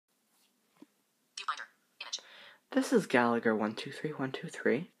This is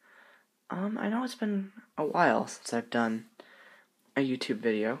Gallagher123123. I know it's been a while since I've done a YouTube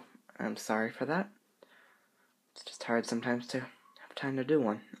video. I'm sorry for that. It's just hard sometimes to have time to do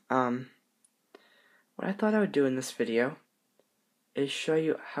one. What I thought I would do in this video is show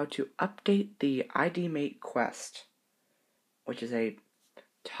you how to update the IDMate Quest, which is a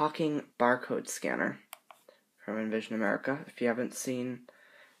talking barcode scanner from Envision America. If you haven't seen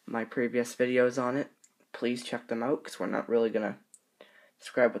my previous videos on it, please check them out, because we're not really going to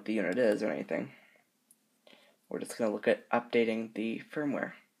describe what the unit is or anything. We're just going to look at updating the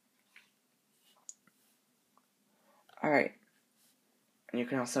firmware. Alright, and you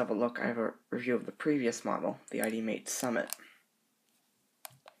can also have a look. I have a review of the previous model, the IDMate Summit.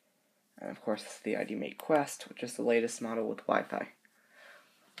 And of course, this is the IDMate Quest, which is the latest model with Wi-Fi.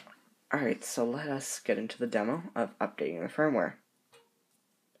 Alright, so let us get into the demo of updating the firmware.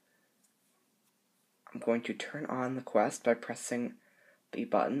 I'm going to turn on the Quest by pressing the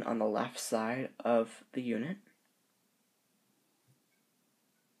button on the left side of the unit.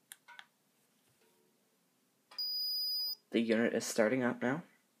 The unit is starting up now,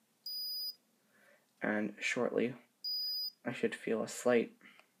 and shortly I should feel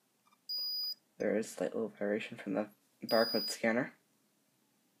there is a slight little variation from the barcode scanner.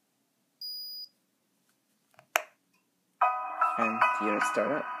 And the unit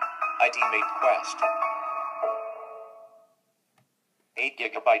start up. IDMate Quest.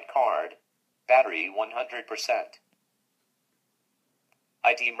 8GB card. Battery 100%.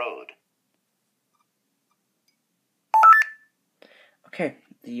 ID mode. Okay,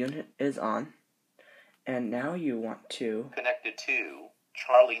 the unit is on. And now you want to... Connected to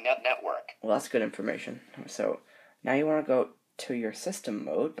CharlieNet Network. Well, that's good information. So, now you want to go to your system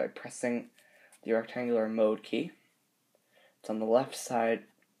mode by pressing the rectangular mode key. It's on the left side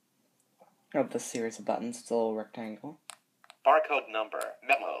of the series of buttons. It's a little rectangle. Barcode number,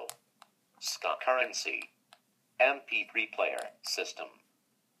 memo, currency, MP3 player, system.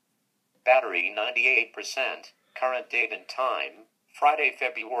 Battery 98%, current date and time, Friday,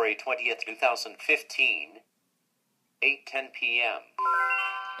 February 20th, 2015, 8:10 p.m.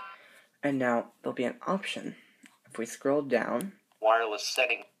 And now there'll be an option. If we scroll down, wireless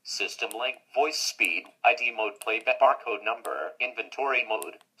setting, system length, voice speed, ID mode, playback, barcode number, inventory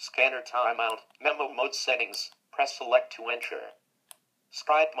mode, scanner timeout, memo mode settings, press select to enter.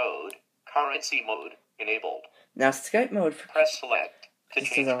 Skype mode, currency mode, enabled. Now Skype mode, press select to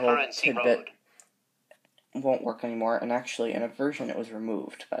change currency mode. Won't work anymore, and actually in a version it was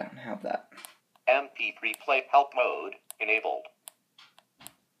removed, but I don't have that. MP3 play help mode, enabled.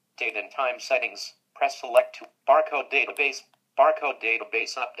 Date and time settings, press select to barcode database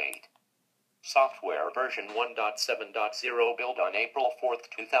update. Software version 1.7.0 built on April 4th,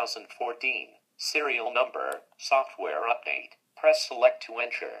 2014. Serial number, software update. Press select to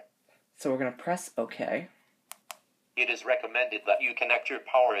enter. So we're going to press OK. It is recommended that you connect your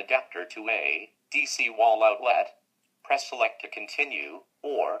power adapter to a DC wall outlet. Press select to continue,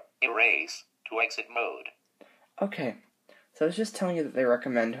 or erase to exit mode. Okay, so I was just telling you that they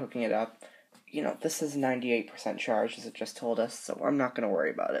recommend hooking it up. You know, this is 98% charged, as it just told us, so I'm not going to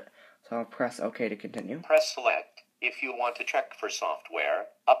worry about it. So I'll press OK to continue. Press select if you want to check for software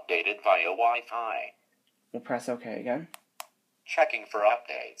updated via Wi-Fi. We'll press OK again. Checking for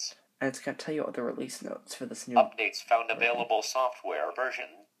updates. And it's going to tell you what the release notes for this new... Updates found available software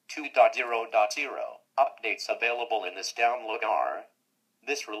version 2.0.0. Updates available in this download are...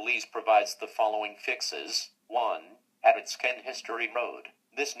 This release provides the following fixes. 1. Added scan history mode.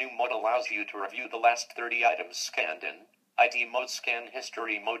 This new mode allows you to review the last 30 items scanned in ID mode. Scan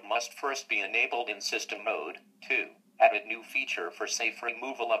history mode must first be enabled in system mode. 2. Added new feature for safe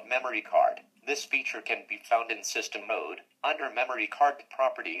removal of memory card. This feature can be found in system mode, under memory card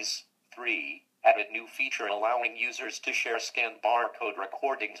properties. 3. Added new feature allowing users to share scanned barcode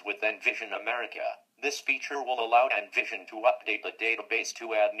recordings with Envision America. This feature will allow Envision to update the database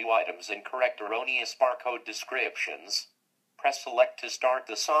to add new items and correct erroneous barcode descriptions. Press select to start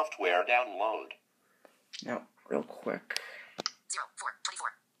the software download. Now, real quick. 0424.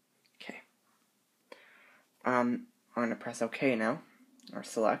 Okay. I'm going to press OK now, or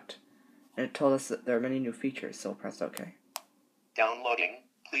select. And it told us that there are many new features, so we'll press OK. Downloading.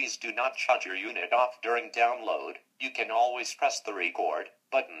 Please do not shut your unit off during download. You can always press the record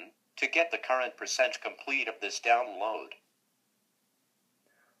button to get the current % complete of this download.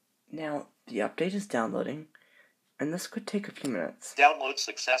 Now, the update is downloading, and this could take a few minutes. Download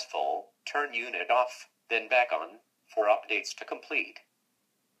successful. Turn unit off, then back on, for updates to complete.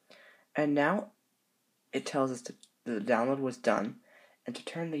 And now, it tells us that the download was done, and to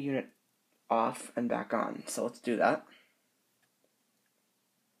turn the unit off and back on. So let's do that.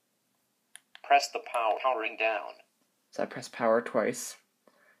 Press the powering down. So I press power twice,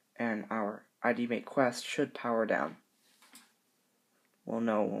 and our IDMate Quest should power down. We'll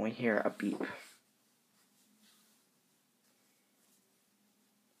know when we hear a beep.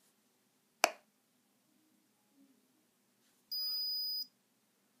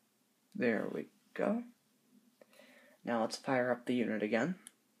 There we go. Now let's fire up the unit again.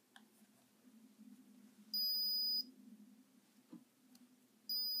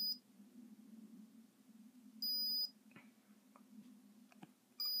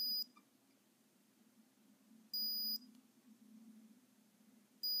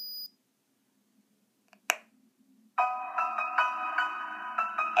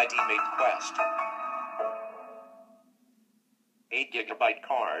 IDMate Quest. 8GB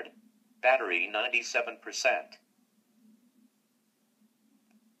card. Battery 97%.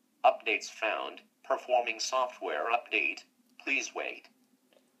 Updates found. Performing software update. Please wait.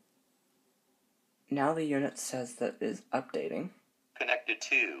 Now the unit says that it is updating. Connected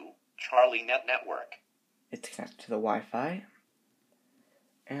to CharlieNet network. It's connected to the Wi-Fi.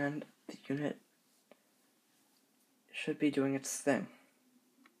 And the unit should be doing its thing.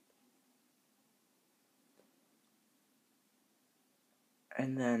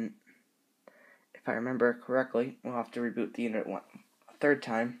 And then, if I remember correctly, we'll have to reboot the unit a third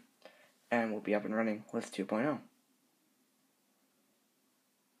time, and we'll be up and running with 2.0.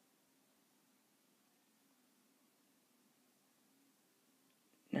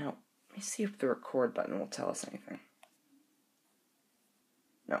 Now, let me see if the record button will tell us anything.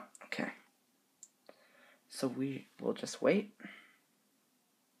 No, okay. So we will just wait.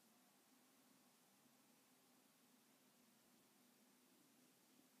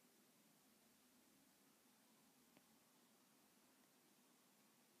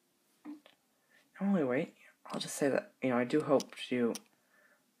 While we wait, I'll just say that, I do hope to do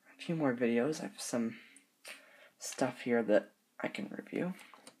a few more videos. I have some stuff here that I can review,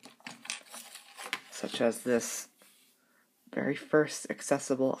 such as this very first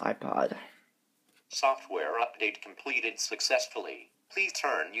accessible iPod. Software update completed successfully. Please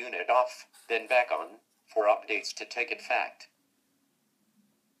turn unit off, then back on, for updates to take effect.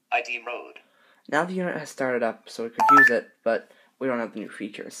 ID mode. Now the unit has started up, so we could use it, but we don't have the new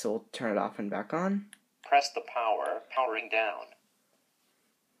features, so we'll turn it off and back on. Press the powering down.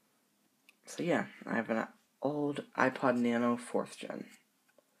 So yeah, I have an old iPod Nano 4th gen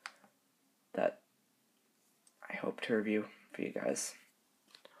that I hope to review for you guys,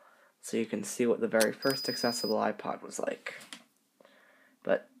 so you can see what the very first accessible iPod was like.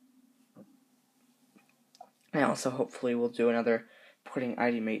 But I also hopefully will do another putting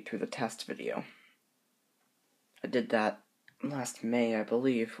IDMate through the test video. I did that last May, I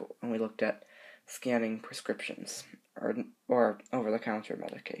believe, when we looked at scanning prescriptions or over-the-counter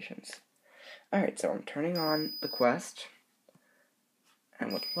medications. Alright, so I'm turning on the Quest,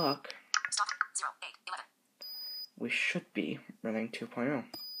 and with luck, Stop. 0, 8, 11. we should be running 2.0.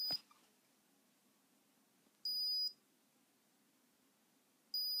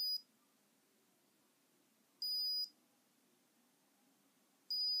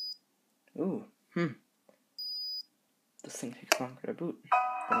 Ooh, this thing takes longer to boot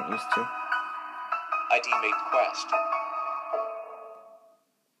than it used to. IDMate Quest.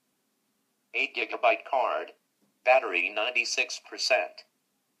 8GB card. Battery 96%.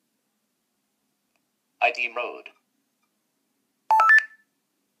 ID mode.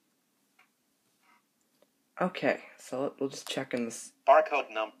 Okay, so we'll just check in this. Barcode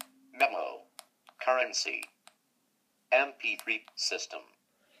memo. Currency. MP3 system.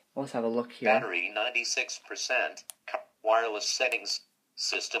 Let's have a look here. Battery 96%. Wireless settings.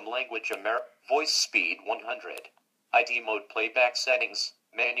 System language voice speed 100. ID mode playback settings.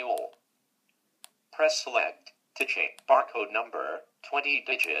 Manual. Press select to change barcode number 20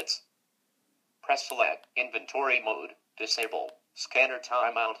 digits. Press select inventory mode disabled. Scanner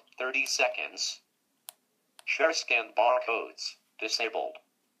timeout 30 seconds. Share scan barcodes disabled.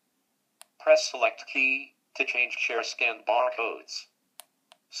 Press select key to change share scan barcodes.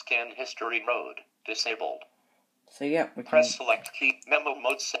 Scan history mode disabled. So yeah, we can. Press select key memo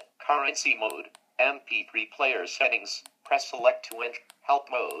mode currency mode MP3 player settings. Press select to enter help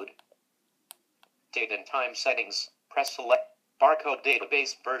mode. Date and time settings. Press select barcode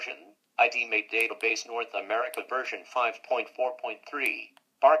database version. IDMate database North America version 5.4.3.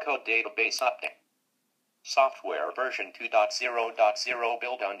 Barcode database update. Software version 2.0.0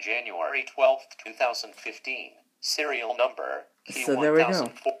 built on January 12, 2015. Serial number So there we go.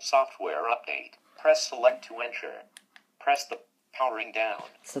 Key1004. Software update. Press select to enter. Press the Powering down.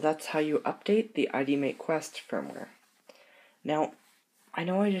 So that's how you update the IDMate Quest firmware. Now, I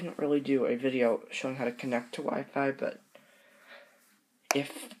know I didn't really do a video showing how to connect to Wi-Fi, but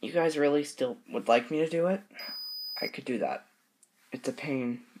if you guys really still would like me to do it, I could do that. It's a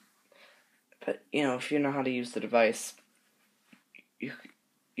pain, but if you know how to use the device,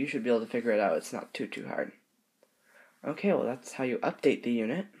 you should be able to figure it out. It's not too hard. Okay, well that's how you update the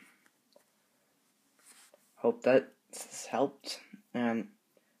unit. Hope that this helped, and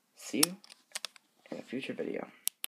see you in a future video.